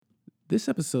This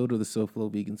episode of the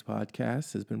SoFlo Vegans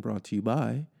podcast has been brought to you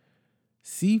by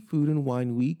Seafood and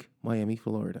Wine Week, Miami,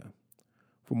 Florida.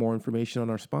 For more information on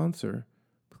our sponsor,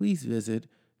 please visit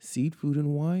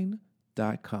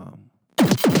seafoodandwine.com.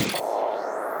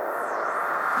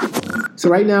 So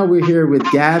right now we're here with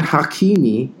Gad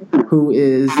Hakimi, who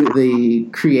is the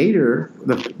creator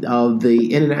of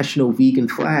the International Vegan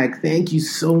Flag. Thank you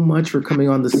so much for coming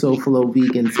on the SoFlo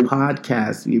Vegans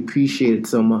podcast. We appreciate it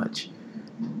so much.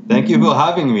 Thank you for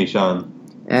having me, Sean.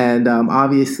 And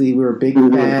obviously, we're a big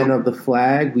fan of the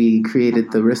flag. We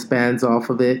created the wristbands out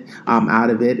of it. And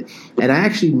I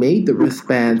actually made the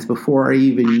wristbands before I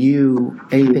even knew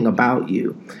anything about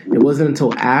you. It wasn't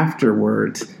until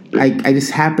afterwards. I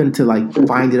just happened to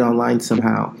find it online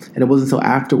somehow. And it wasn't until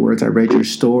afterwards I read your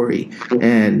story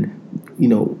and,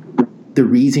 the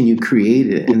reason you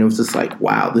created it. And it was just like,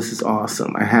 wow, this is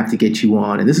awesome. I have to get you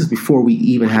on. And this is before we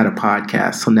even had a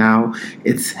podcast. So now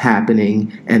it's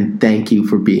happening. And thank you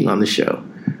for being on the show.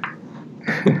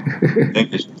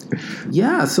 Thank you.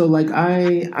 Yeah. So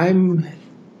I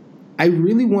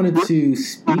really wanted to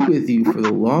speak with you for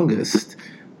the longest.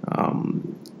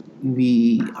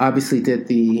 We obviously did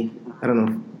I don't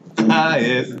know.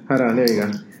 Yes. Hold on. There you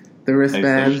go. The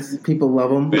wristbands, people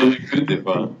love them. Very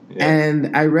beautiful. Yes.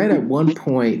 And I read at one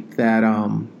point that,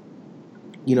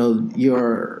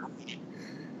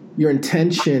 your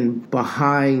intention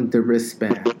behind the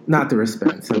wristband, not the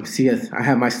wristband. So I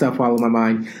have my stuff all in my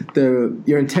mind.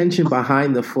 Your intention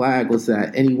behind the flag was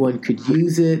that anyone could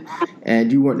use it,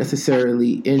 and you weren't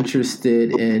necessarily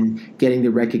interested in getting the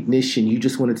recognition. You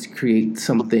just wanted to create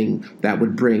something that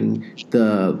would bring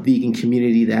the vegan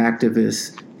community, the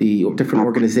activists, the different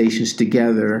organizations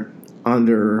together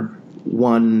under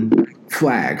one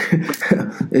flag.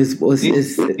 This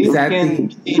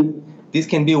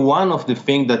can be one of the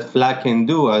things that flag can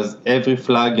do, as every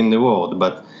flag in the world.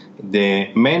 But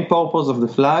the main purpose of the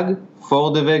flag for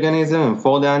the veganism and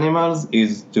for the animals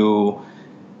is to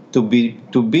be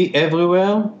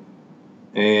everywhere,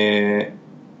 in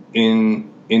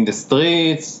the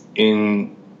streets,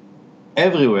 in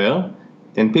everywhere,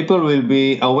 and people will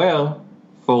be aware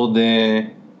for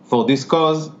this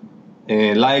cause,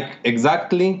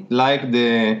 exactly like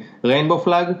the rainbow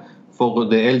flag for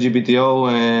the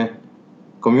LGBTO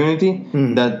community.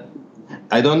 That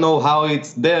I don't know how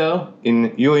it's there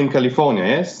in California.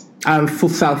 Yes, I'm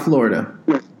South Florida.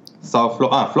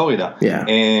 Florida. Yeah.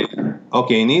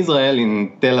 Okay, in Israel,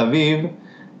 in Tel Aviv,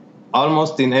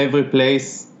 almost in every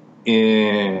place.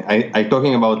 I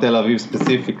talking about Tel Aviv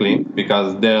specifically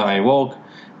because there I work.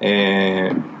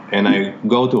 And I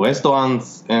go to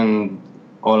restaurants and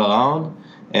all around,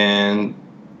 and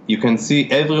you can see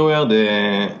everywhere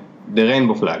the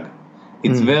rainbow flag.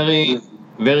 It's very,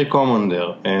 very common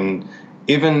there. And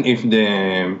even if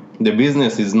the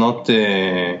business is not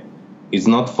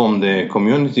from the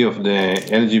community of the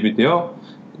LGBTO,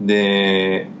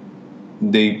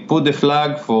 they put the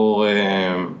flag for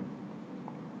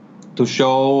to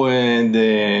show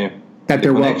that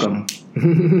they're welcome.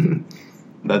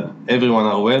 That everyone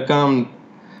are welcome,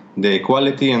 the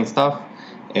equality and stuff.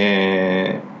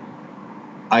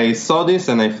 I saw this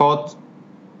and I thought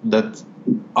that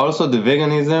also the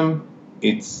veganism,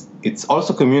 it's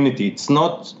also community. It's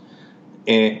not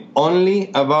only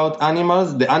about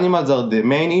animals. The animals are the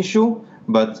main issue,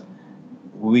 but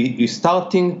we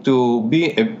starting to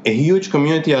be a huge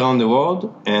community around the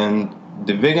world, and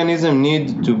the veganism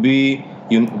need to be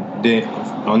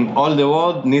on all the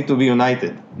world need to be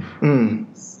united.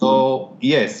 So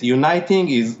yes, uniting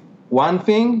is one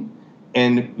thing,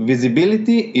 and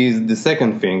visibility is the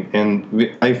second thing. And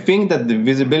I think that the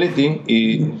visibility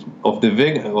is of the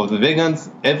vegans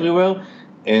everywhere,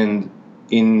 and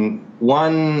in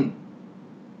one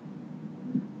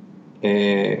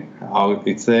how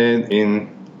it's said, in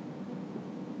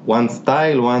one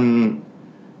style, one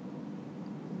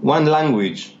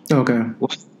language. Okay.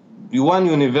 One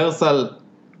universal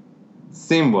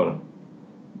symbol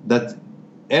that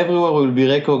everywhere will be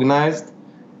recognized.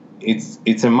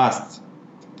 It's a must.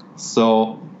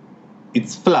 So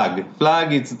it's flag.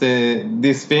 Flag, it's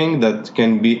this thing that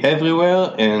can be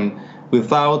everywhere, and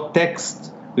without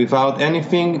text, without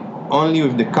anything, only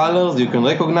with the colors you can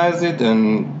recognize it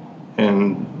and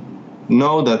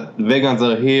know that vegans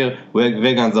are here,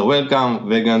 vegans are welcome,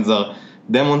 vegans are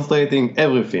demonstrating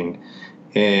everything.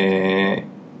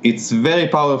 It's very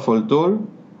powerful tool.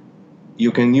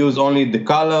 You can use only the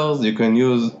colors, you can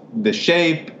use the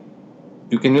shape,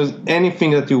 you can use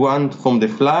anything that you want from the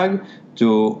flag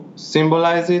to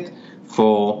symbolize it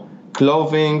for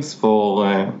clothing,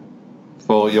 for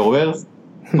your wears,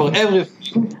 for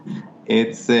everything.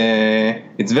 it's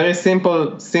very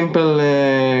simple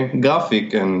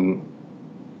graphic, and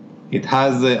it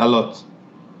has a lot.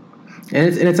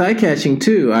 And it's eye catching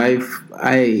too. I've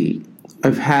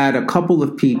had a couple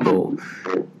of people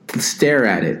stare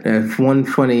at it. One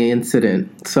funny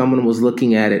incident, someone was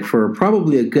looking at it for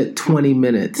probably a good 20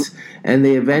 minutes, and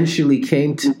they eventually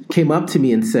came up to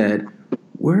me and said,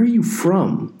 "Where are you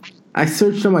from?" I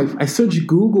searched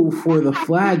Google for the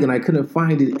flag and I couldn't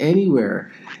find it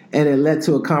anywhere. And it led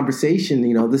to a conversation,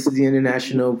 this is the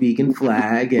International Vegan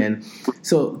Flag. And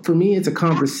so for me, it's a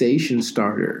conversation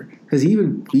starter, because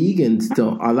even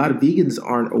a lot of vegans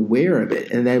aren't aware of it.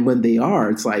 And then when they are,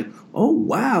 it's like, oh,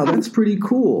 wow, that's pretty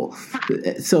cool.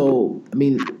 So,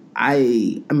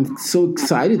 I'm so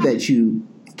excited that you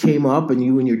came up and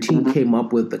you and your team came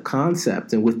up with the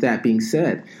concept. And with that being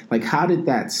said, how did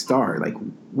that start?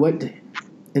 What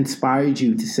inspired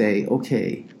you to say,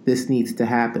 okay, this needs to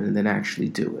happen, and then actually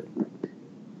do it?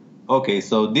 Okay,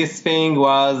 so this thing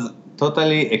was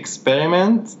totally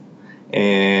experiment.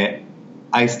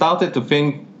 I started to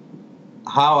think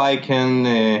how I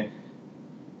can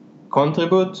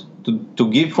contribute to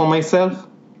give for myself.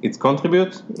 It's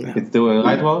contribute. Yeah. It's the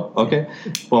right word. Okay,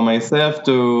 for myself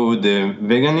to the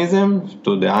veganism,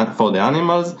 for the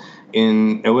animals.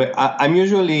 In a way, I'm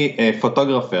usually a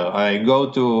photographer. I go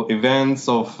to events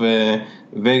of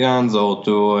vegans or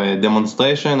to a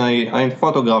demonstration. I'm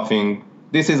photographing.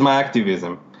 This is my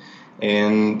activism,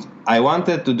 and I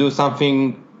wanted to do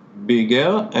something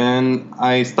bigger. And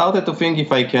I started to think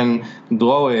if I can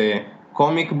draw a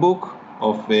comic book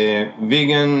of a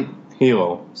vegan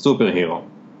hero, superhero,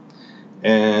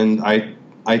 and I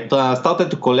started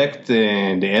to collect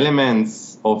the elements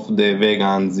of the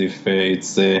vegans, if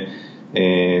it's the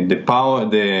power,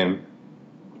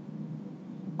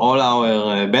 all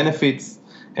our benefits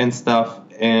and stuff.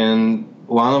 And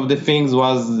one of the things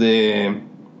was the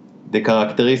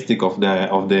characteristic of the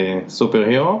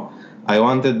superhero. I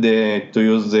wanted to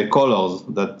use the colors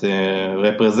that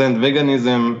represent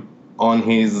veganism on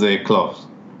his clothes.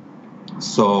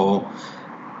 So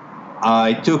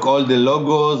I took all the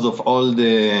logos of all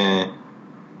the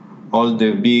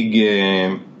big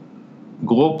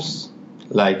groups,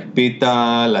 like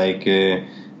PETA, like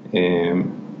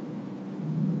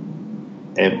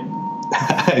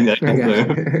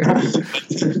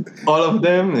all of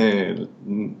them.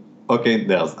 Okay,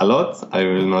 there's a lot. I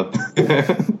will not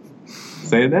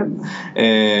say them.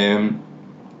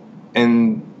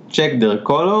 And check their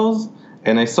colors,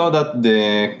 and I saw that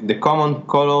the common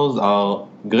colors are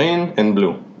green and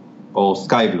blue, or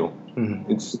sky blue.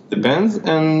 Mm-hmm. It depends,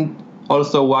 and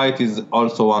also white is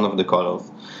also one of the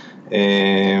colors.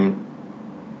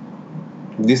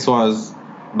 This was,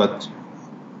 but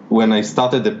when I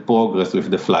started the progress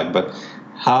with the flag, but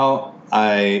how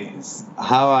I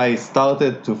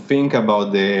started to think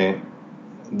about the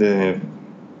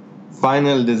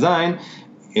final design,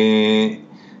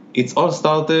 it's all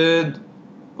started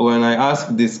when I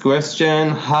asked this question: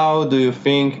 how do you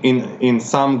think in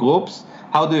some groups,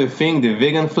 how do you think the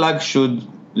vegan flag should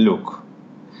look?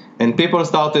 And people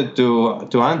started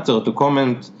to answer, to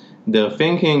comment their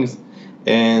thinkings.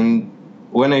 And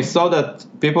when I saw that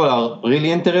people are really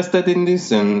interested in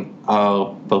this and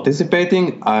are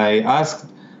participating, I asked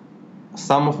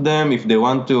some of them if they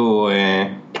want to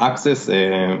access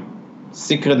a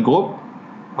secret group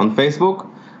on Facebook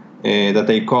that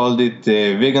I called it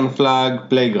Vegan Flag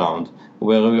Playground,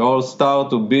 where we all start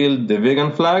to build the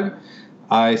vegan flag.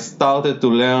 I started to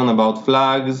learn about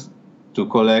flags, to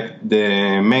collect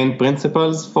the main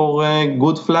principles for a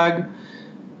good flag.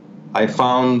 I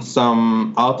found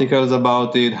some articles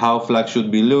about it, how flag should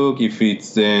be look, if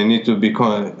it's need to be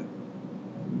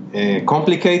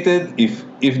complicated, if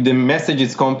the message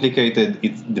is complicated,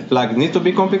 the flag needs to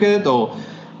be complicated, or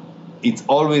it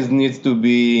always needs to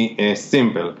be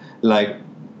simple.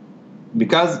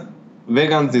 Because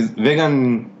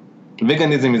veganism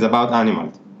is about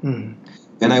animals,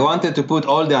 and I wanted to put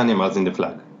all the animals in the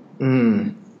flag.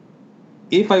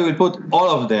 If I will put all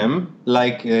of them,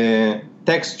 like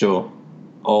texture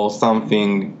or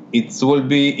something, it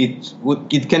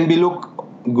can be look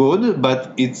good,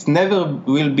 but it's never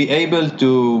will be able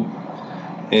to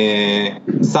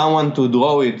someone to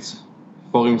draw it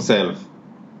for himself.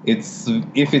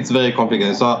 If it's very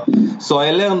complicated. So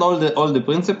I learned all the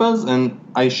principles, and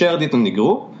I shared it in the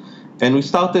group, and we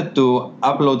started to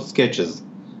upload sketches,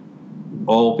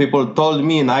 or people told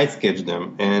me and I sketched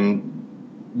them, and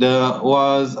there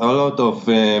was a lot of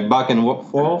back and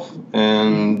forth,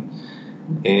 and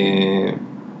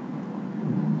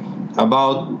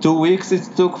about 2 weeks it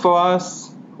took for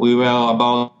us. We were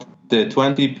about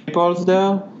 20 people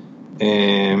there.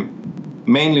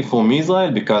 mainly from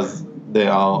Israel because they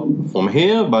are from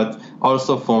here, but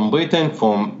also from Britain,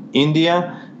 from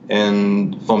India,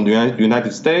 and from the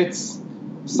United States,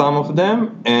 some of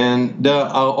them. And there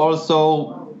are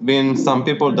also been some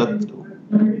people that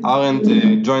aren't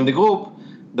joined the group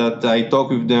that I talk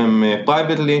with them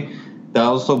privately. There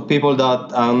are also people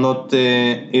that are not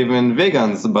even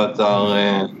vegans, but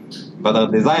are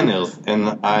designers,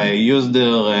 and I use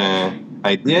their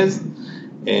ideas.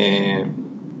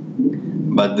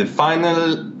 But the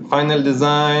final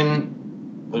design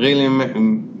really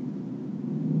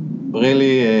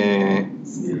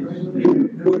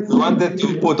wanted to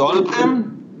put all of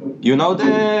them. You know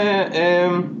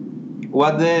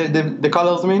what the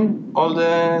colors mean? All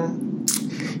the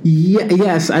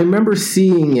Yes, I remember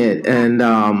seeing it, and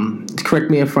correct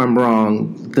me if I'm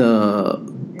wrong.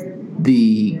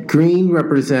 The green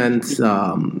represents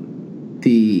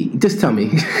the. Just tell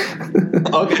me.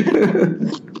 okay.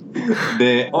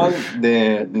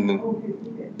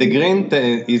 The green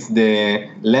is the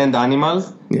land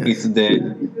animals. Yes.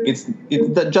 It's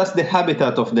just the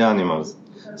habitat of the animals.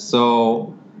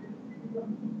 So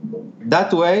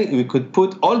that way we could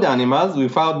put all the animals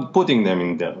without putting them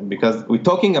in there, because we're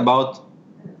talking about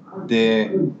the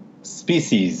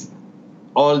species,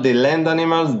 all the land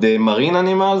animals, the marine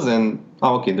animals, and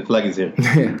okay, the flag is here.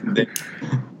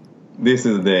 This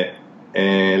is the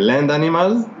land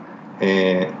animals,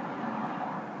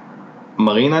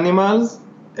 marine animals,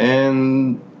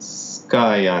 and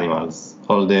sky animals,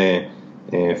 all the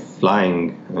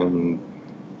flying and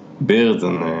birds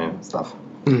and stuff.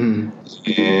 Mm-hmm.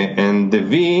 And the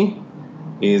V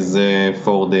is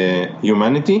for the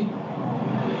humanity,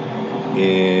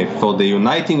 for the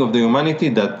uniting of the humanity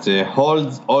that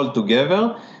holds all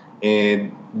together.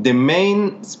 The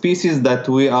main species that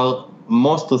we are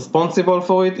most responsible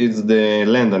for it is the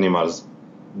land animals,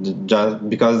 just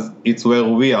because it's where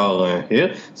we are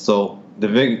here. So the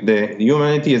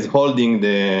humanity is holding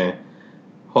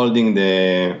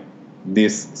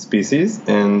this species,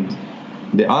 and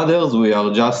the others we are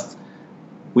just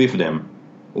with them.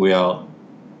 We are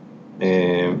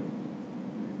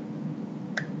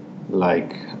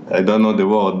like, I don't know the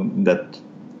word, that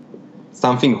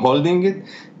something holding it.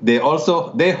 They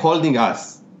holding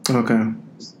us. Okay.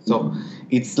 So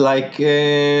it's like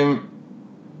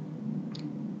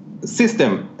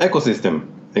ecosystem.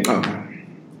 Okay.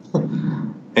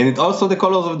 And it's also the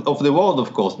colors of the world,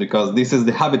 of course, because this is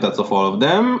the habitats of all of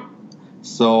them.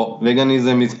 So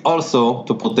veganism is also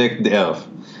to protect the earth.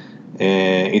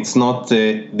 It's not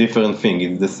a different thing,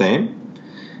 it's the same.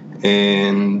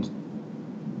 And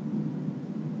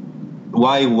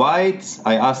why white?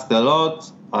 I asked a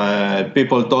lot.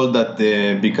 People told that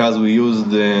because we use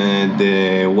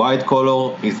the white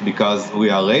color is because we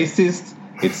are racist.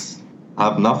 It's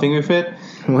have nothing with it.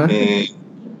 What?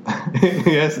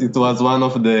 Yes, it was one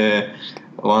of the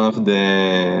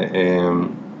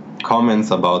comments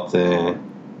about the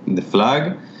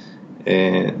flag.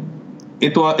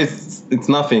 It's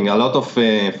nothing. A lot of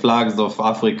flags of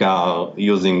Africa are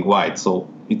using white, so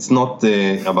it's not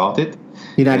about it.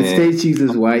 United States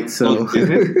uses white, so I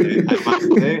must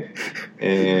say,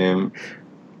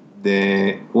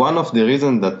 one of the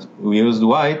reasons that we used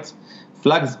white,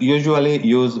 flags usually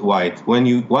use white. When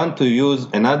you want to use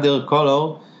another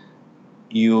color,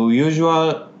 you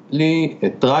usually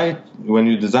try, when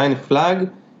you design a flag,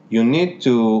 you need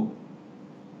to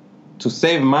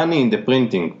save money in the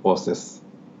printing process.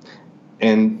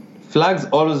 And flags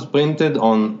always printed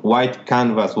on white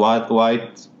canvas,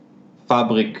 white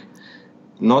fabric,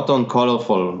 not on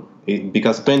colorful,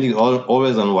 because printing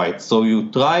always on white. So you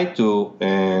try to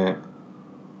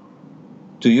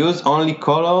use only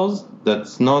colors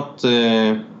that's not.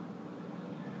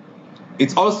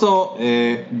 It's also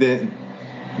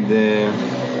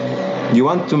you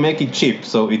want to make it cheap,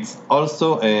 so it's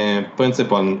also a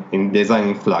principle in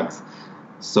designing flags.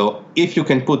 So if you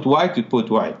can put white, you put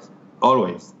white,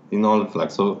 always, in all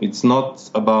flags. So it's not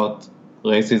about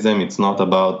racism, it's not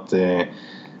about,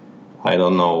 I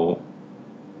don't know,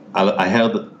 I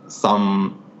heard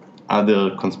some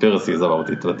other conspiracies about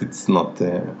it, but it's not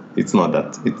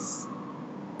that.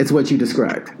 it's what you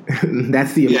described.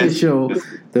 That's the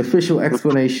official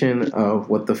explanation of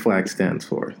what the flag stands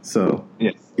for. So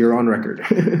yes. You're on record.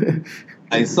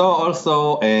 I saw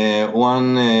also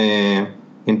one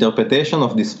interpretation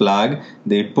of this flag.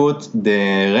 They put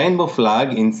the rainbow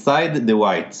flag inside the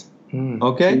white.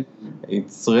 Okay,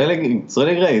 it's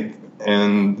really great,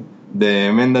 and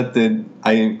the man that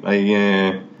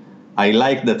I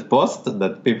like that post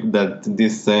that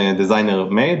this designer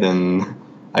made, and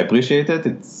I appreciate it.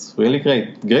 It's really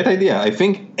great idea. I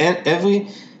think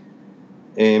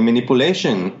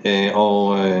manipulation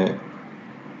or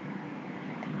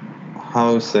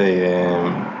how say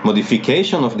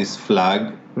modification of this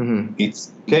flag.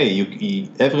 It's okay.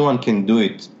 Everyone can do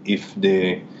it if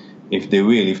they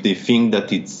will, if they think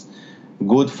that it's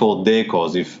good for their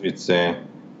cause. If it's a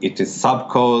sub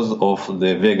cause of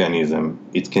the veganism,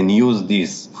 it can use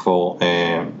this for.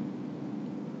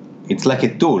 It's like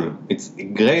a tool. It's a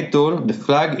great tool. The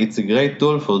flag. It's a great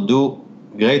tool for do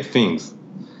great things.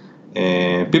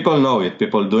 People know it.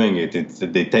 People doing it.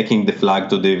 They're taking the flag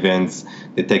to the events.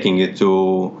 They're taking it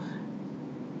to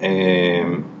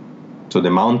the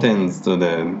mountains.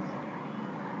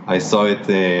 I saw it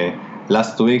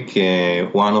last week.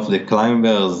 One of the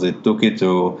climbers took it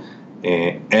to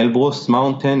Elbrus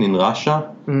mountain in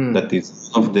Russia. That is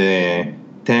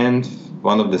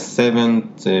one of the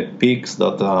 7 peaks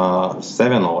that are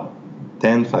 7 or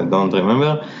 10, I don't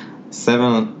remember.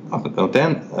 7 or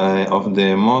 10 of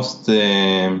the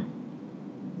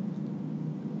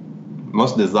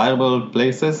most desirable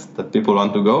places that people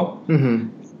want to go.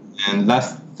 And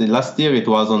last year it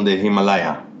was on the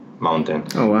Himalaya mountain.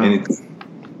 Oh wow! And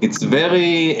it's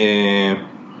very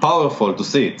powerful to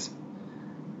see it.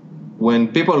 When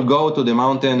people go to the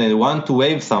mountain and want to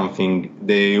wave something,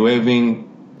 they waving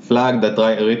flag that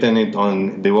written it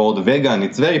on the word vegan.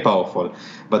 It's very powerful.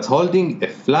 But holding a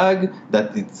flag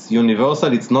that it's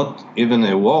universal, it's not even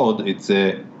a word. It's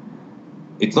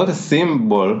not a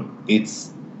symbol.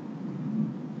 It's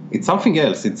something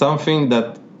else. It's something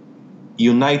that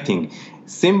uniting.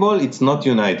 Symbol, it's not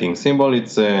uniting. Symbol,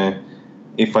 it's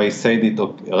if I said it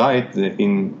right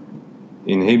in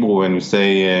Hebrew, when you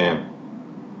say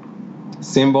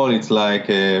symbol, it's like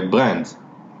a brand,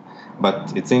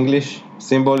 but it's English.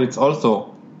 Symbol, it's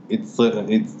also it's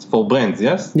for brands.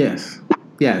 Yes. Yes.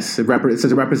 It's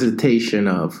a representation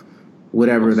of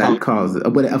whatever that causes,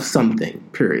 of something.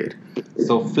 Period.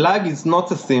 So flag is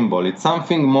not a symbol. It's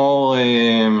something more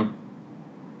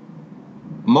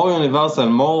universal,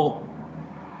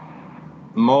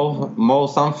 more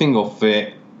something of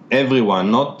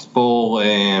everyone, not for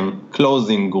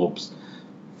closing groups,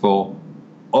 for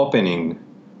opening,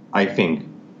 I think.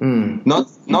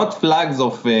 Not flags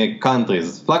of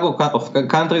countries. Flag of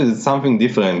countries is something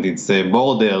different. It's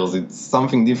borders. It's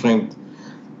something different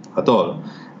at all.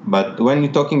 But when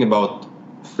you're talking about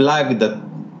flag that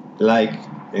like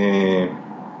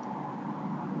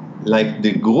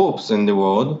the groups in the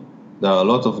world, there are a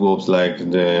lot of groups like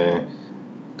the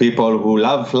people who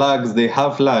love flags. They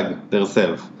have flag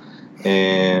themselves.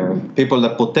 People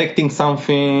that protecting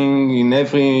something in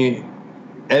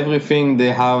everything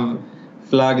they have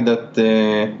flag that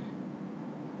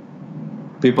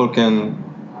people can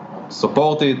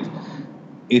support it.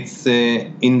 It's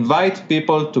invite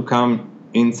people to come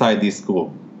inside this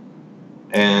group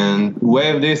and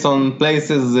wave this on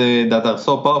places that are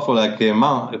so powerful, like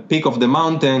a peak of the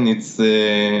mountain. It's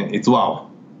wow.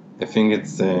 I think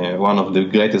it's one of the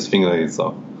greatest things that I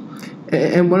saw.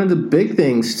 And one of the big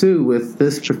things too with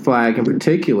this flag in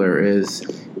particular is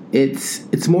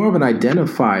it's more of an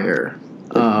identifier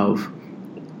of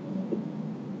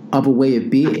a way of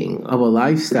being, of a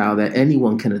lifestyle that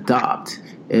anyone can adopt.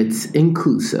 It's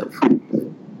inclusive,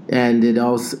 and it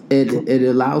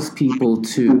allows people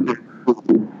to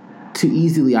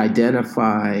easily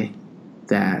identify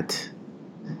that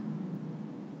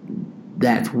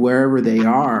wherever they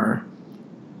are,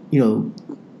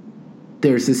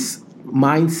 there's this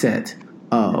mindset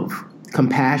of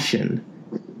compassion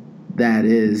that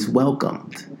is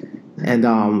welcomed. And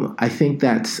I think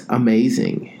that's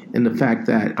amazing, in the fact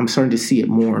that I'm starting to see it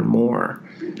more and more.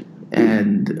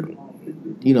 And,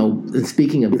 and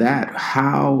speaking of that,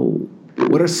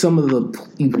 what are some of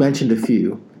you've mentioned a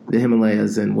few, the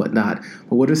Himalayas and whatnot,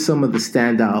 but what are some of the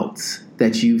standouts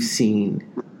that you've seen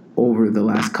over the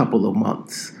last couple of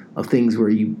months of things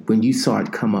where when you saw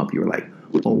it come up, you were like,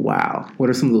 oh, wow. What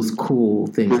are some of those cool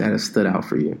things that have stood out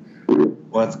for you?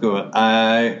 What's good?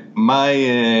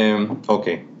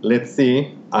 Okay, let's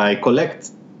see. I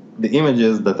collect the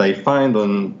images that I find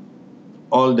on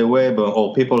all the web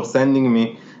or people sending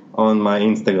me on my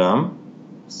Instagram.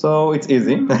 So it's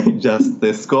easy. I just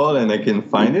scroll and I can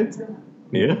find it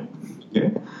here.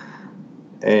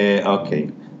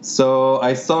 Okay. So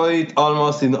I saw it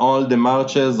almost in all the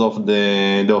marches of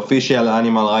the official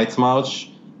animal rights march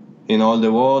in all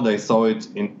the world. I saw it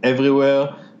in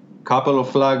everywhere. Couple of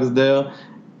flags there.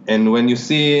 And when you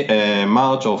see a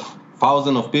march of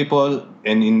thousands of people,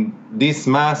 and in this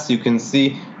mass you can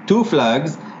see 2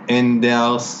 flags, and they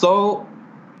are so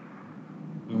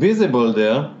visible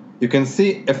there. You can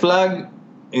see a flag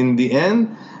in the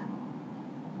end,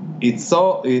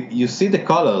 you see the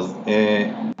colors.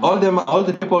 All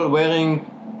the people wearing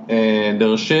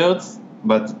their shirts,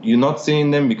 but you're not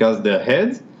seeing them because they're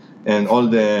heads, and all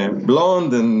the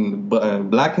blonde and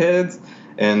black heads,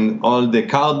 and all the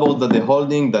cardboard that they're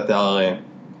holding that are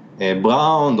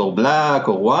brown or black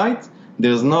or white.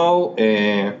 There's no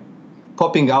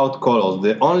popping out colors.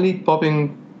 The only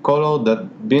popping color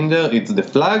that been there, it's the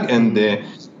flag and the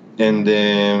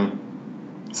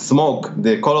smoke,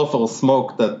 the colorful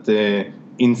smoke that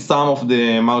in some of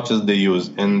the marches they use.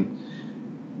 And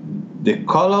the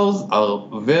colors are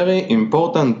very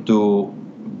important to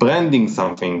branding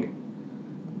something.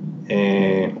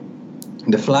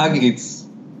 The flag, it's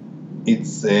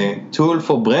a tool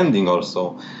for branding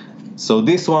also. So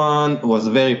this one was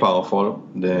very powerful.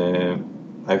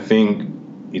 I think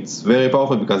it's very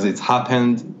powerful because it's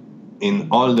happened in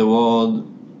all the world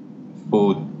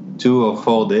for 2 or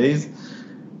 4 days.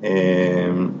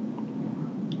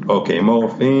 Okay, more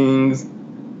things.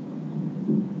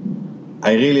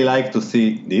 I really like to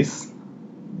see this.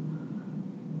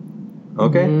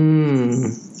 Okay?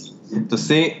 To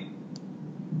see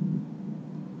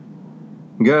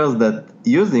girls that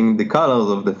using the colors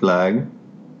of the flag.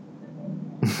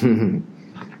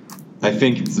 I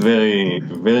think it's very,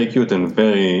 very cute and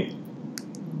very...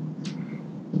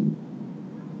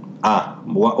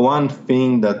 one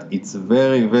thing that it's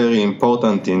very, very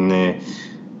important in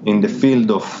the field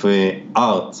of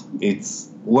art. It's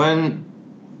when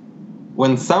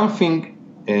something,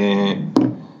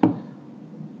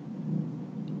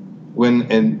 when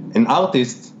an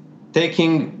artist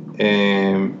taking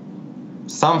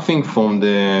something from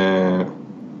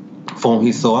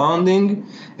his surrounding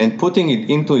and putting it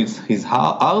into his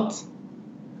art,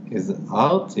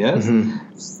 yes.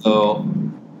 Mm-hmm. So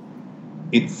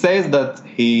it says that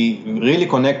he really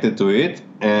connected to it,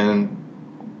 and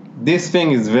this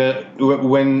thing is very.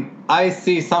 When I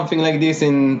see something like this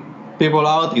in people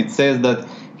art, it says that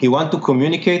he wants to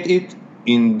communicate it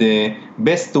in the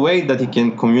best way that he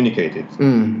can communicate it.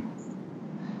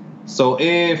 So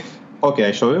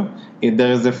I show you.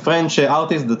 There is a French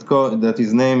artist that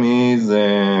his name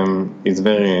is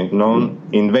very known,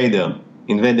 Invader.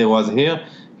 Invader was here.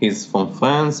 He's from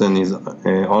France and he's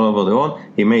all over the world.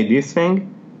 He made this thing,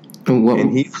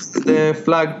 and he used the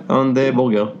flag on the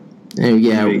burger.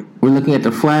 Yeah, we're looking at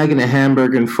the flag and the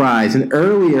hamburger and fries. And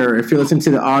earlier, if you listen to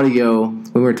the audio,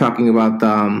 when we were talking about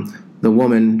the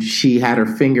woman, she had her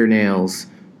fingernails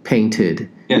painted.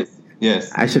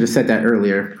 Yes. I should have said that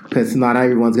earlier, because not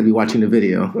everyone's going to be watching the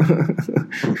video.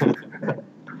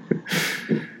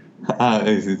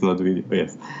 It's not video,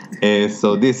 yes.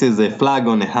 So this is a flag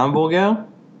on a hamburger.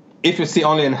 If you see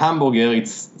only a hamburger, it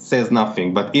says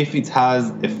nothing. But if it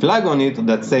has a flag on it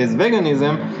that says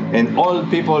veganism, and all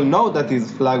people know that is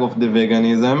flag of the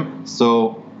veganism,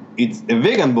 so it's a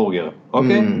vegan burger,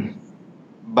 okay?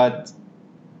 But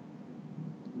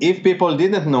if people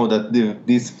didn't know that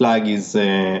this flag is...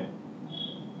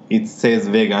 it says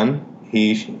vegan.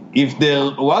 If there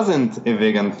wasn't a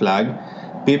vegan flag,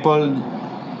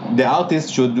 the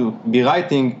artist should be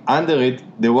writing under it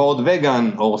the word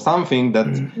vegan or something that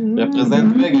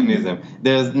represents veganism.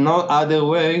 There's no other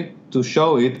way to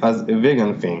show it as a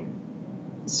vegan thing.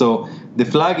 So the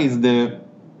flag is the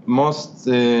most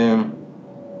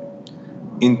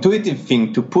intuitive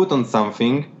thing to put on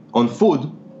something, on food,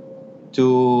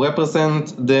 to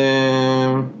represent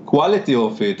the quality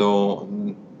of it or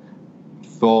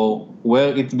for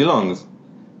where it belongs.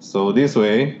 So this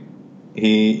way,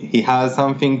 he has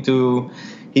something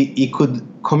he could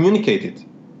communicate it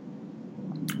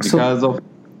because of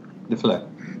the flag.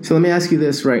 So let me ask you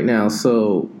this right now.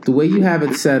 So the way you have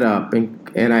it set up,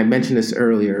 and I mentioned this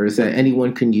earlier, is that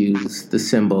anyone can use the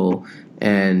symbol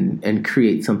and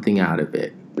create something out of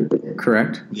it,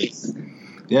 correct?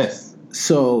 Yes.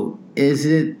 So is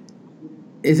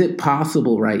it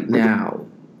possible right now,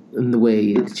 in the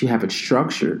way that you have it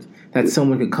structured, that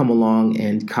someone could come along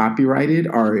and copyright it,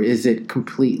 or is it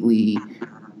completely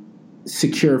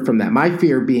secure from that? My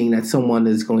fear being that someone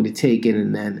is going to take it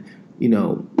and then,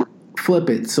 flip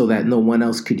it so that no one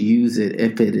else could use it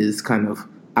if it is kind of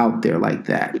out there like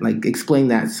that. Like, explain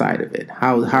that side of it.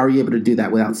 How are you able to do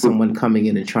that without someone coming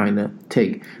in and trying to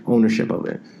take ownership of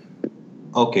it?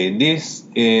 Okay, this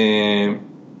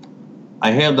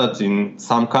I heard that in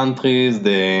some countries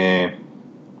the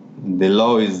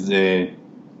law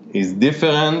is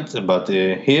different, but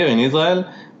here in Israel,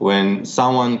 when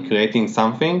someone creating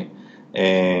something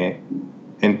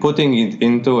and putting it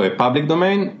into a public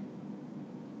domain,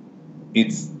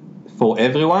 it's for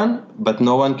everyone, but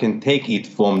no one can take it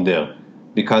from there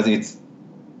because it's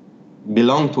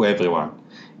belong to everyone.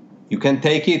 You can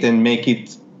take it and make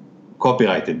it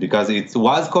copyrighted because it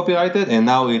was copyrighted and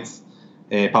now it's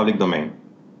public domain.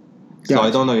 So Gotcha.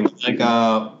 I don't know, in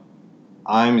America,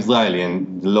 I'm Israeli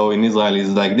and the law in Israel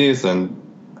is like this, and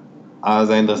as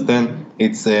I understand,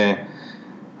 it's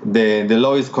the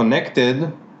law is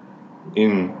connected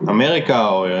in America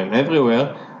or in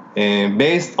everywhere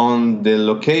based on the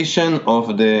location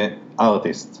of the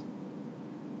artist.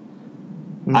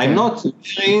 Okay. I'm not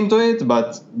really into it,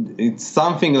 but it's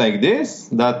something like this.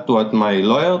 That's what my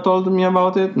lawyer told me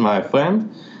about it, my friend.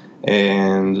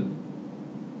 And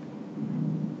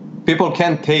people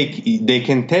can take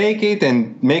it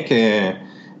and make a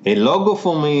logo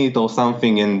from it or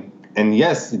something, and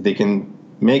yes, they can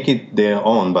make it their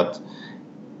own, but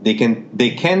they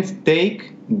can't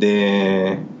take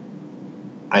the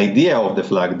idea of the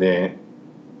flag,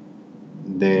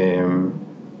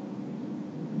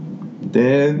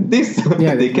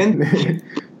 Yeah, they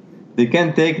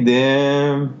can take the,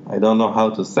 I don't know how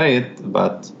to say it,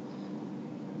 but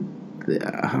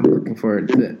I'm looking for it.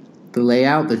 The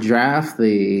layout, the draft,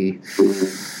 the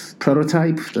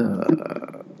prototype,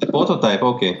 the prototype.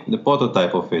 Okay, the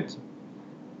prototype of it.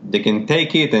 They can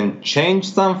take it and change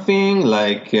something.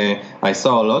 Like I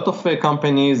saw a lot of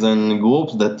companies and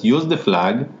groups that use the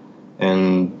flag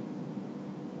and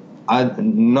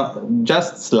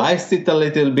just slice it a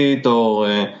little bit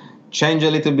or change a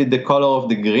little bit the color of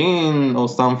the green or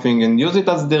something and use it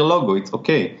as their logo. It's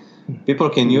okay. People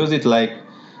can use it like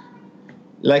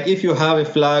if you have a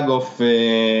flag of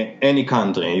any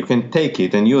country, you can take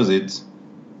it and use it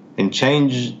and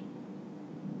change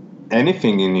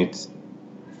anything in it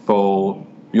for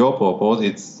your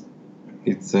purpose.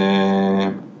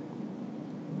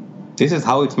 This is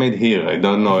how it's made here. I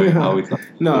don't know how it's.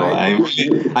 No,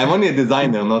 I'm only a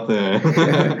designer, not a.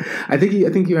 I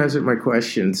think you answered my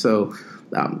question. So,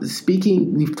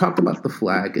 we've talked about the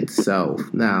flag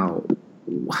itself. Now,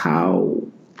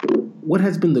 what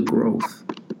has been the growth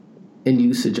in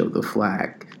usage of the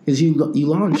flag? Because you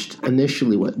launched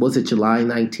initially, what was it, July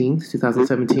 19th,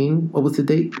 2017? What was the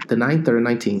date? The 9th or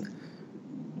 19th?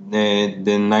 The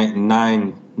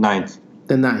 9th.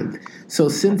 The 9th. So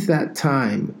since that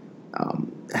time,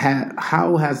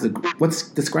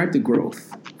 describe the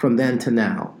growth from then to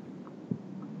now?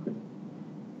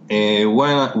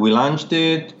 When we launched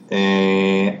it,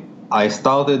 I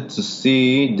started to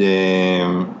see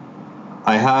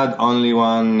I had only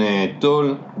one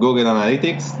tool, Google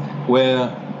Analytics, where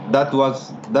that's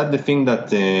the thing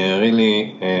that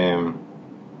really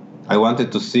I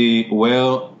wanted to see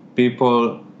where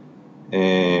people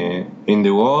in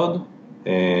the world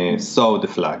saw the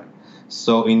flag.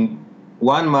 So in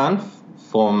 1 month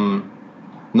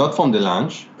not from the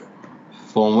launch,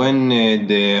 from when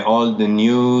all the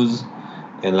news,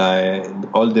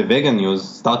 all the vegan news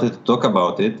started to talk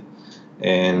about it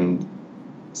and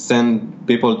send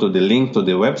people to the link to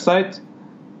the website,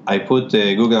 I put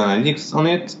Google Analytics on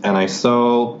it, and I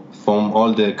saw from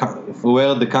where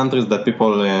the countries that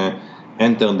people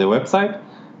enter the website,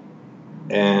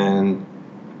 and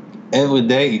every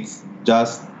day it's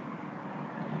just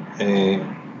a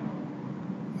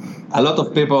lot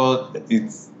of people.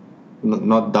 It's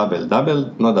not double, not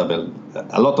double.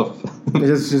 A lot of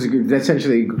it's just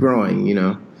essentially growing,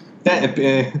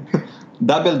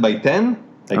 doubled by 10.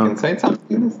 I can say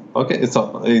something. Okay,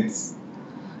 so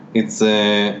it's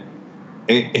a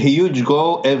huge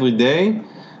goal every day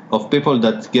of people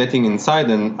that's getting inside,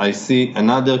 and I see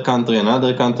another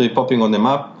country popping on the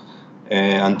map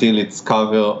until it's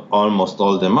cover almost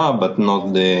all the map, but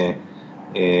not the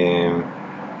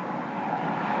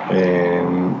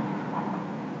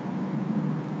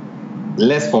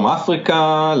less from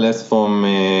Africa, less from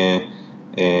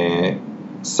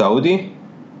Saudi.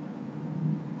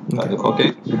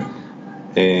 Okay.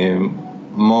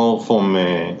 More from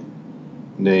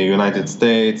the United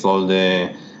States, all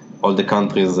the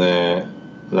countries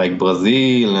like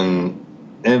Brazil and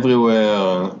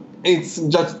everywhere. It's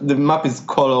just the map is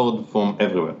colored from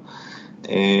everywhere.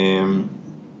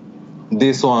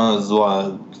 This was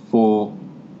for,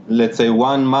 let's say,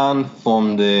 1 month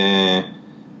from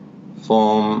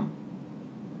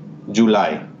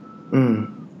July.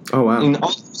 Oh wow!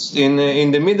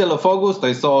 In the middle of August,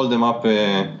 I saw all the map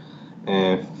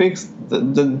fixed.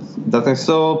 That I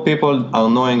saw people are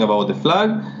knowing about the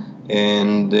flag,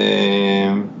 and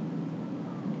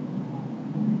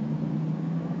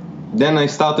then I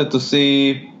started to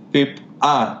see people.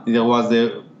 There was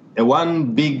a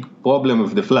one big problem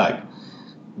with the flag,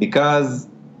 because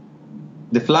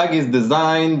the flag is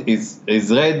designed, is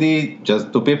ready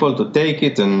just to people to take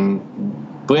it and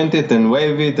print it and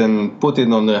wave it and put it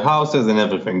on their houses and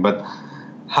everything. But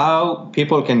how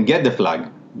people can get the flag?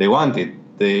 They want it.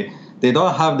 they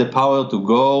don't have the power to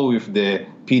go with the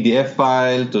PDF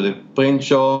file to the print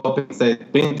shop and say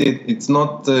print it. It's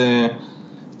not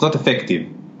effective.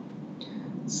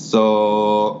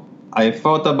 So I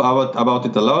thought about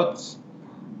it a lot.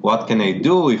 What can I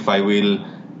do if I will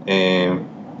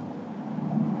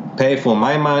pay for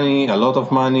my money, a lot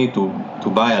of money to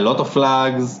buy a lot of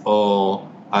flags, or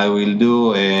I will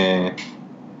do a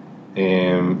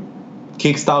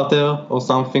Kickstarter or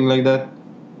something like that.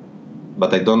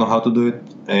 But I don't know how to do it.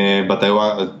 But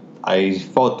I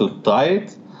thought to try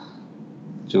it,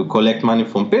 to collect money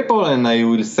from people, and I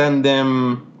will send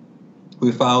them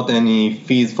without any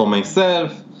fees for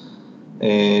myself,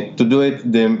 to do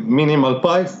it the minimal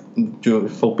price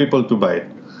for people to buy it.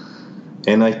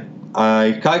 And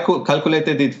I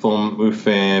calculated it with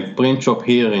a print shop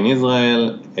here in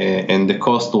Israel, and the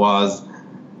cost was,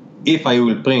 if I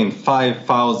will print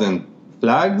 5,000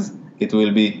 flags, it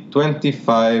will be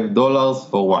 $25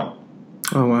 for one.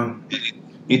 Oh wow!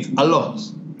 It's a lot.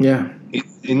 Yeah.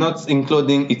 It's not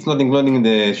including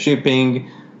the shipping,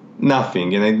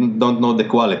 nothing, and I don't know the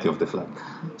quality of the flag.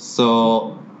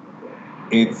 So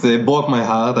it broke my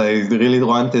heart. I really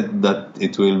wanted that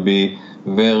it will be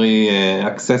very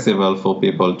accessible for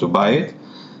people to buy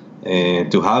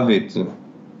it, to have it.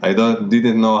 I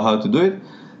didn't know how to do it,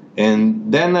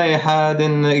 and then I had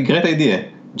a great idea.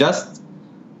 Just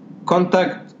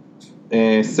contact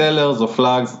sellers of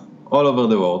flags all over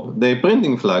the world. They're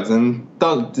printing flags, and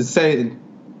tell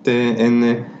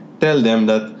them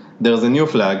that there's a new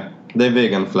flag, the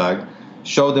vegan flag.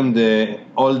 Show them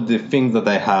all the things that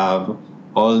I have,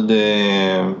 all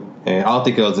the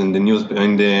articles in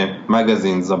the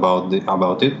magazines about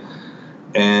it,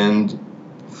 and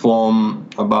from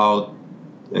about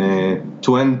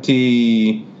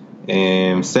 20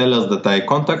 sellers that I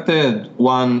contacted,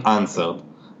 one answered.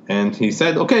 And he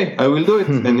said, okay, I will do it.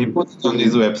 And he put it on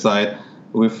his website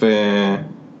with a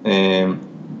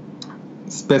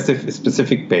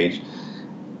specific page.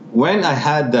 When I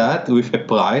had that with a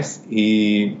price,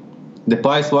 the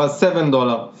price was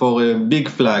 $7 for a big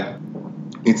flag.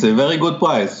 It's a very good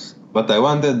price, but I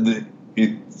wanted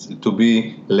it to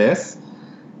be less,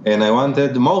 and I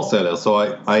wanted more sellers. So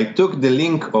I took the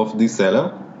link of this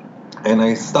seller, and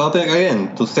I started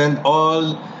again to send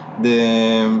all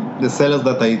the sellers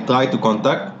that I tried to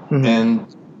contact, and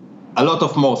a lot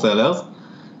of more sellers,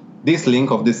 this link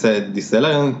of this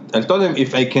seller, and I told them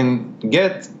if I can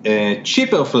get a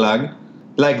cheaper flag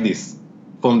like this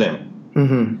from them.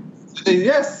 So they,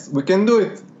 yes, we can do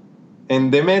it.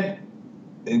 And they made,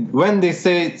 when they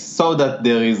saw that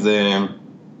there's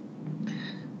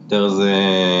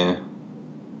a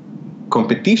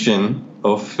competition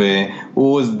of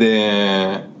who's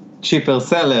the cheaper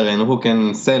seller and who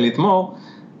can sell it more,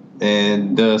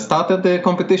 they started the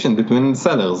competition between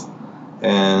sellers,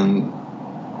 and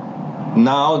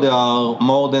now there are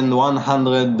more than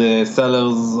 100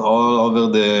 sellers all over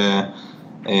the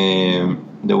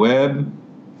web,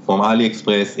 from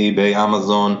AliExpress, eBay,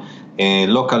 Amazon,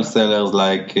 local sellers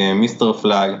like Mr.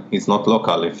 Flag. He's not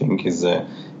local, I think he's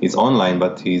online,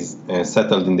 but he's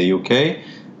settled in the UK.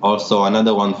 Also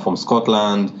another one from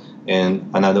Scotland, and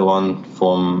another one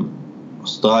from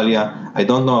Australia. I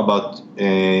don't know about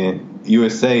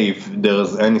USA if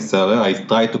there's any seller. I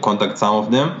tried to contact some of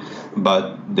them,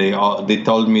 but they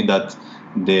told me that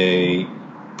they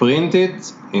print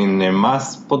it in a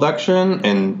mass production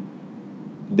and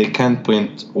they can't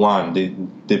print one. They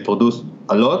produce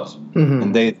a lot,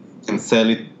 and they can sell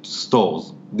it to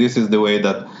stores. This is the way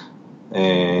that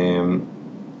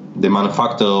the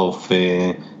manufacturer of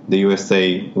the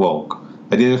USA work.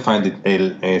 I didn't find it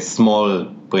a small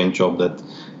print shop that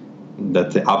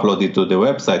upload it to the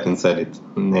website and sell it.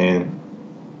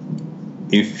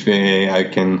 If I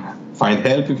can find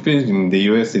help with it in the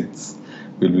US, it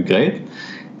will be great.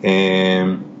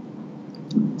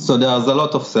 So there's a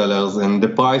lot of sellers, and the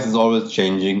price is always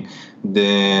changing.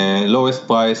 The lowest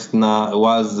price now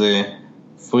was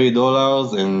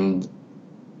 $3, and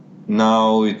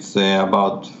now it's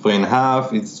about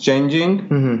 $3.50. It's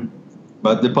changing,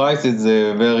 but the price is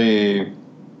very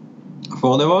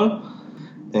affordable.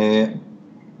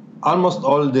 Almost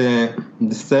all the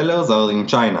sellers are in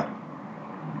China.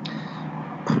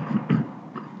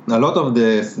 A lot of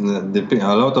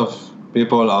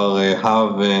people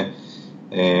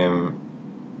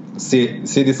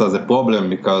see this as a problem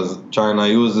because China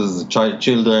uses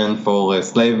children for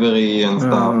slavery and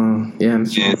stuff.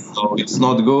 So it's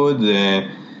not good.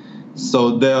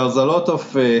 So there's a lot of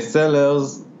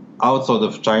sellers outside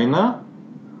of China,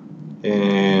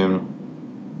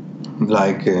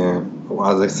 like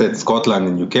as I said, Scotland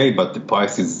and UK, but the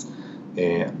price is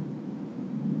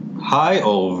high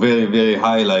or very, very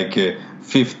high, like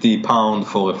 50 pounds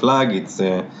for a flag. It's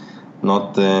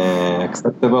not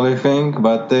acceptable, I think,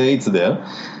 but it's there.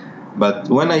 But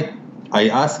when I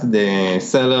asked the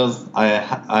sellers,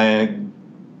 I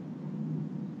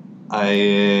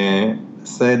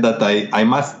said that I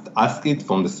must ask it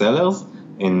from the sellers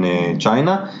in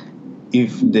China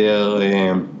if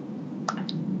their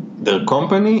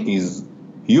company is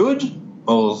huge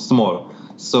or small.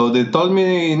 So they told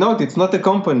me, no, it's not a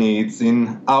company. It's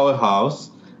in our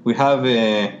house. We have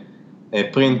a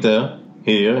printer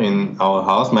here in our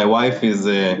house. My wife is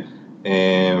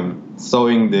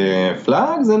sewing the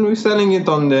flags, and we're selling it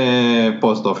on the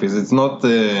post office. It's not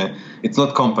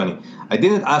company. I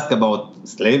didn't ask about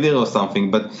slavery or something,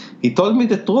 but he told me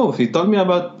the truth. He told me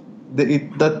about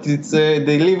that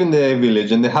they live in the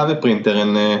village and they have a printer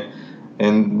and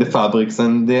the fabrics,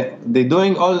 and they're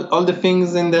doing all the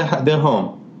things in their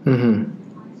home. Mm-hmm.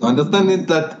 So understand it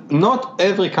that not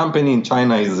every company in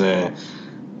China is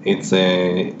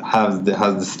has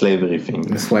the slavery thing.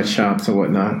 The sweatshops or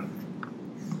whatnot.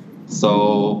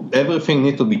 So everything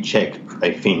needs to be checked,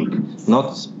 I think,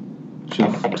 not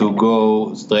to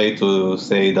go straight to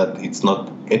say that it's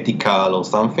not ethical or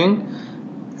something.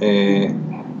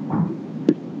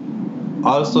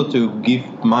 Also, to give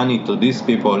money to these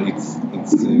people, it's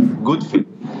a good thing,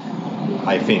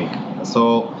 I think.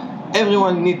 So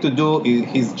everyone need to do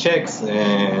his checks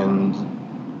and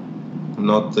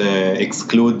not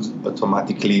exclude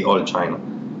automatically all China.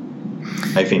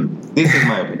 I think this is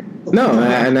my opinion. No,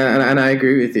 and I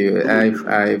agree with you.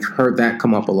 I've heard that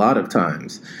come up a lot of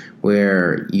times,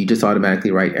 where you just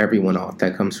automatically write everyone off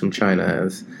that comes from China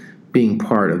as being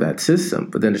part of that system.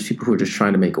 But then there's people who are just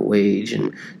trying to make a wage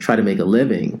and try to make a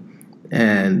living,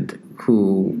 and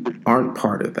who aren't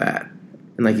part of that.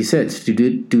 And like you said, it's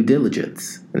due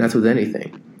diligence, and that's with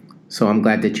anything. So I'm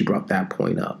glad that you brought that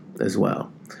point up as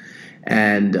well.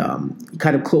 And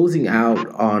kind of closing out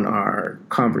on our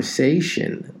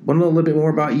conversation, I want to know a little bit more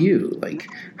about you. Like,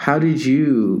 how did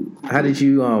you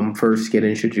first get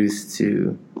introduced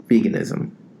to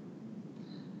veganism?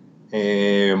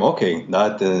 Okay,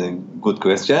 that's a good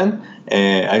question.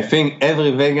 I think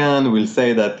every vegan will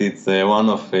say that it's one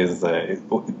of his.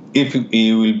 If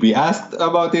he will be asked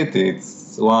about it,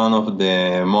 it's one of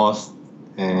the most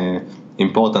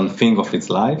important thing of its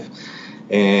life.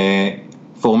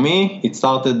 For me, it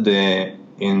started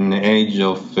in the age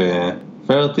of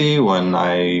 30 when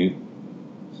I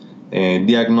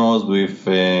diagnosed with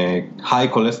high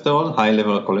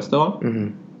level cholesterol.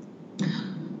 Mm-hmm.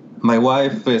 My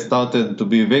wife started to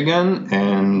be vegan,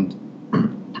 and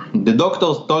the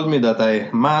doctors told me that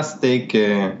I must take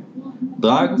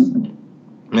drugs,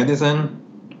 medicine,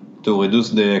 to reduce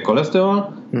the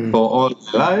cholesterol for all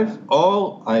my life,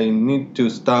 or I need to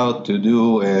start to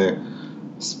do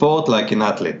sport like an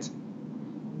athlete.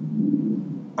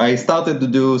 I started to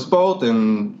do sport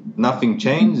and nothing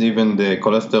changed, even the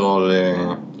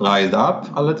cholesterol rised up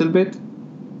a little bit.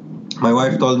 My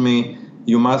wife told me,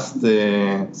 you must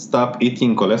stop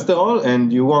eating cholesterol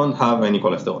and you won't have any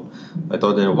cholesterol. I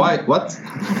told her, why? What?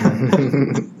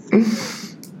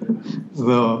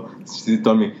 So she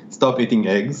told me, stop eating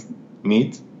eggs,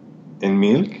 meat, and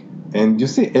milk, and you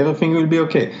see, everything will be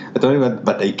okay. I told her,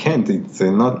 but I can't. It's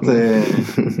not...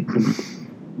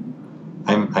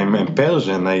 I'm a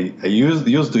Persian. I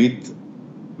used to eat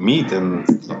meat, and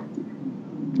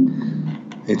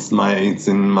it's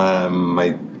in my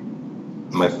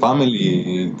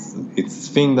family. It's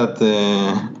thing that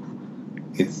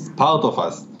it's part of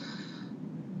us.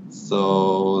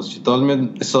 So she told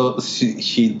me. So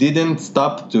she didn't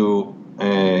stop to.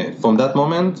 From that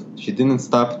moment, she didn't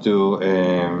stop to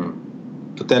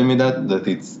tell me that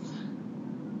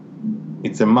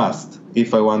it's a must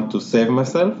if I want to save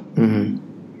myself. Mm-hmm.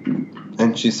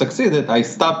 And she succeeded. I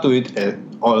stopped to eat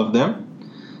all of them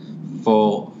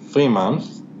for 3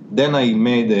 months. Then I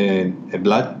made a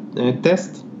blood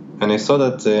test, and I saw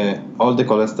that all the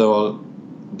cholesterol,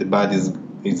 the bad is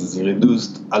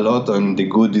reduced a lot, and the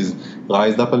good is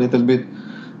raised up a little bit,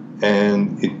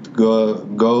 and it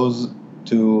goes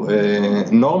to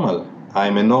normal.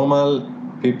 I'm a normal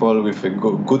people with a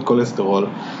good cholesterol,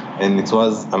 and it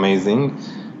was amazing.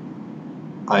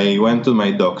 I went to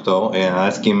my doctor and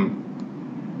asked him,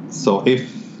 so if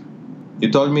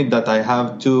you told me that I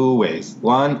have 2 ways.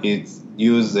 One is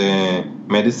use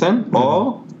medicine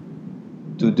or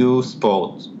to do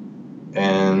sport.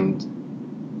 And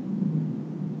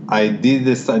I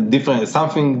did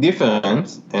something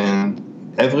different, and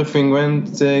everything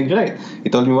went great. He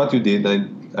told me, what you did.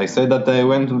 I said that I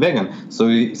went vegan. So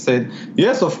he said,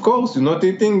 yes, of course, you're not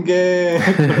eating. So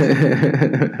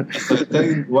I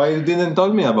said, why you didn't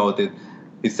tell me about it?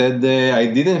 He said, I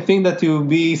didn't think that you'd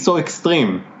be so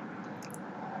extreme.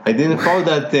 I didn't thought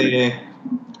that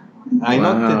I'm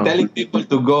not telling people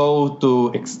to go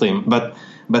to extreme, but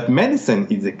medicine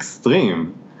is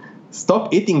extreme.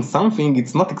 Stop eating something;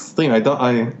 it's not extreme. It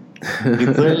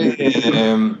really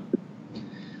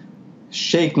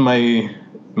shaked my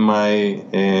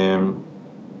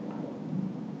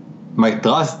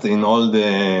trust in all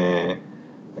the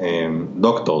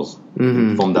doctors.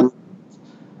 From that.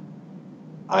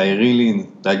 I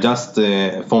just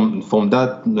from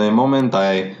that moment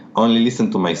I only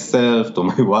listen to myself, to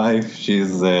my wife. She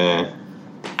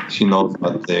knows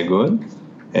what's good.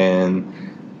 And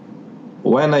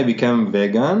when I became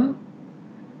vegan,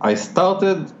 I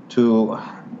started to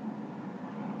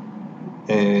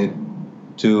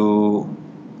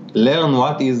learn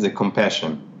what is the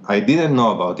compassion. I didn't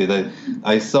know about it.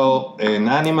 I saw an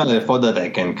animal. I thought that I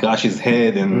can crush his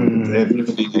head and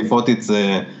everything.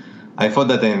 I thought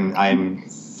that I'm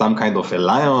some kind of a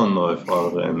lion or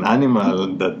an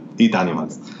animal that eat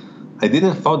animals. I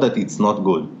didn't thought that it's not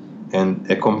good, and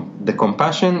the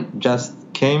compassion just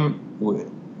came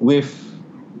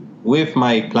with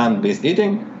my plant-based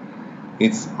eating.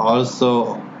 It's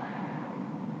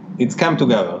come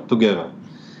together,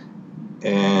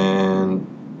 and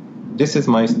this is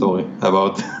my story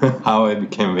about how I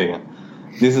became vegan.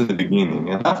 This is the beginning,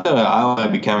 and after how I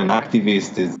became an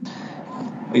activist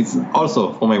it's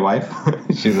also for my wife.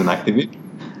 She's an activist,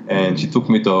 and she took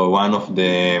me to one of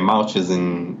the marches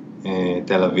in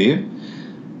Tel Aviv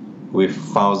with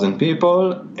 1,000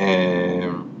 people,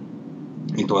 and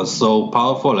it was so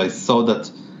powerful. I saw that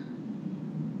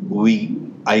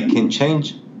I can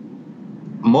change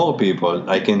more people.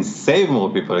 I can save more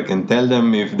people. I can tell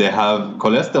them if they have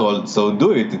cholesterol, so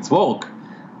do it. It's work.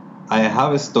 I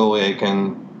have a story. I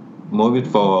can move it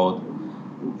forward.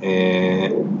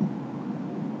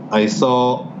 I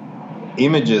saw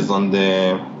images on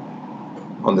the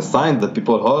signs that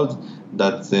people hold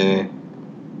that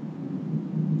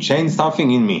changed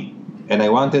something in me, and I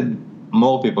wanted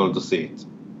more people to see it.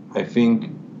 I think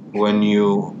when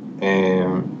you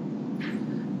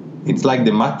it's like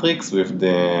the Matrix with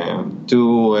the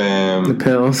two the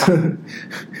pills.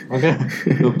 Okay,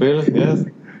 2 pills. Yes.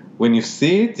 When you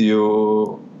see it,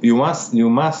 you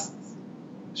must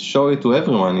show it to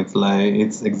everyone.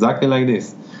 It's exactly like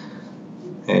this.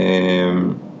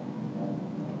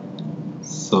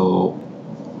 So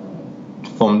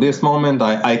from this moment,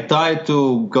 I tried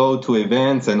to go to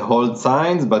events and hold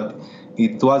signs, but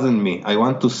it wasn't me. I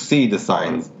want to see the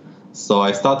signs. So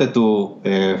I started to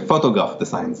photograph the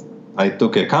signs. I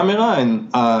took a camera and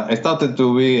I started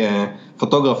to be a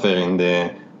photographer in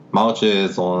the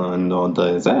marches and the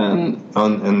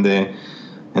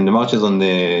marches on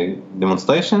the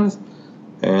demonstrations.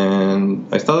 And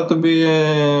I started to be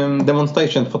a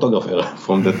demonstration photographer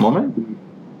from that moment.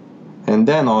 And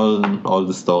then all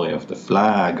the story of the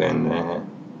flag and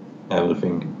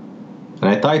everything. And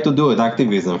I try to do an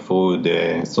activism through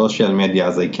the social media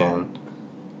as I can,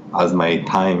 as my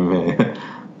time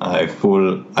I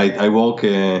work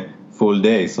a full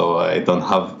day, so I don't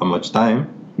have much time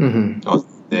on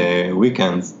the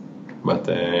weekends, but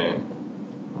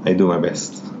I do my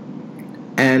best.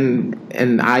 And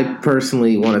I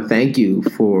personally want to thank you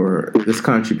for this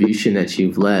contribution that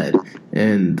you've led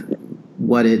and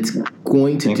what it's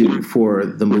going to do for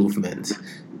the movement.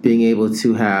 Being able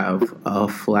to have a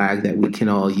flag that we can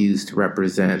all use to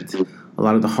represent a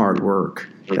lot of the hard work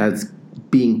that's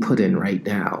being put in right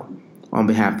now on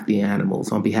behalf of the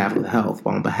animals, on behalf of health,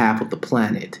 on behalf of the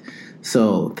planet.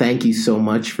 So thank you so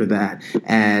much for that.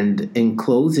 And in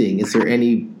closing, is there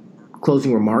any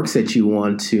closing remarks that you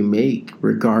want to make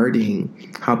regarding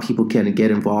how people can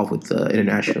get involved with the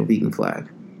International Vegan Flag?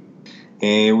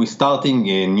 We're starting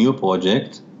a new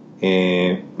project.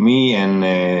 Me and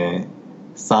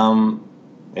some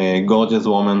gorgeous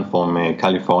woman from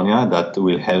California that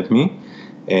will help me.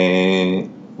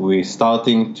 We're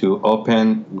starting to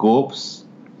open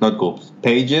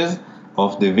pages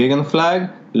of the vegan flag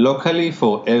locally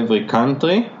for every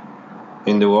country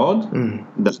in the world.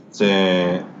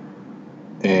 That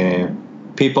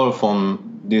people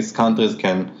from these countries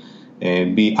can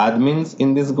be admins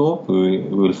in this group. We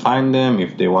will find them.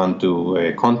 If they want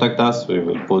to contact us, we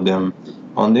will put them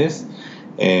on this.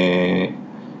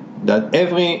 That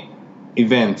every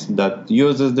event that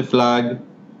uses the flag,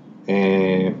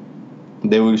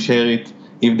 they will share it.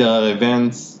 If there are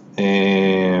events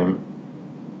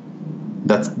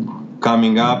that's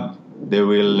coming up, they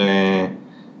will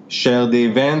share the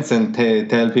events and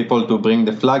tell people to bring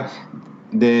the flag.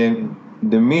 The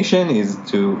mission is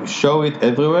to show it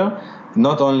everywhere,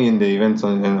 not only in the events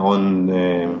in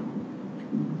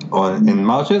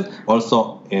marches.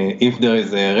 Also, if there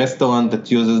is a restaurant that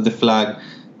uses the flag,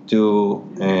 to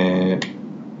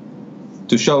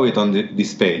show it on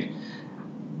this page.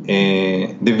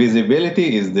 The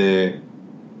visibility is the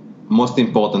most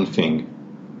important thing.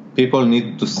 People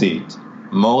need to see it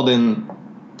more than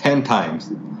 10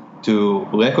 times to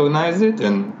recognize it,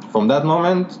 and from that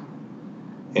moment,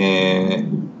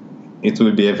 it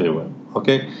will be everywhere.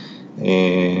 Okay,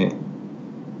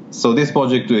 so this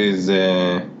project is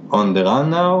on the run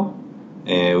now.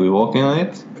 We're working on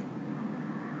it.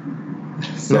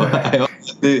 So I hope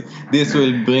this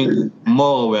will bring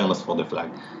more awareness for the flag.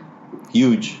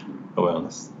 Huge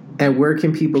awareness. And where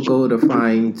can people go to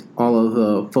find all of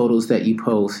the photos that you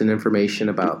post and information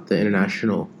about the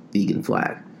International Vegan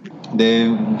Flag?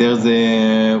 There's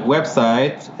a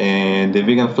website,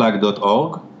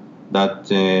 theveganflag.org,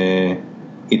 that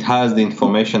it has the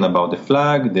information about the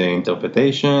flag, the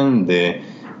interpretation,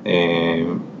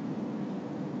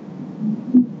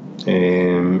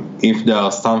 if there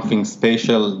are something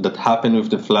special that happened with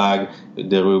the flag,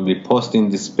 there will be post in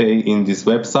this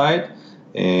website.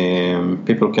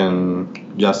 People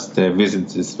can just visit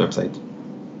this website.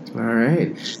 All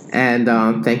right.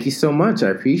 And thank you so much. I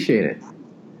appreciate it.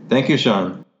 Thank you,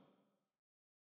 Sean.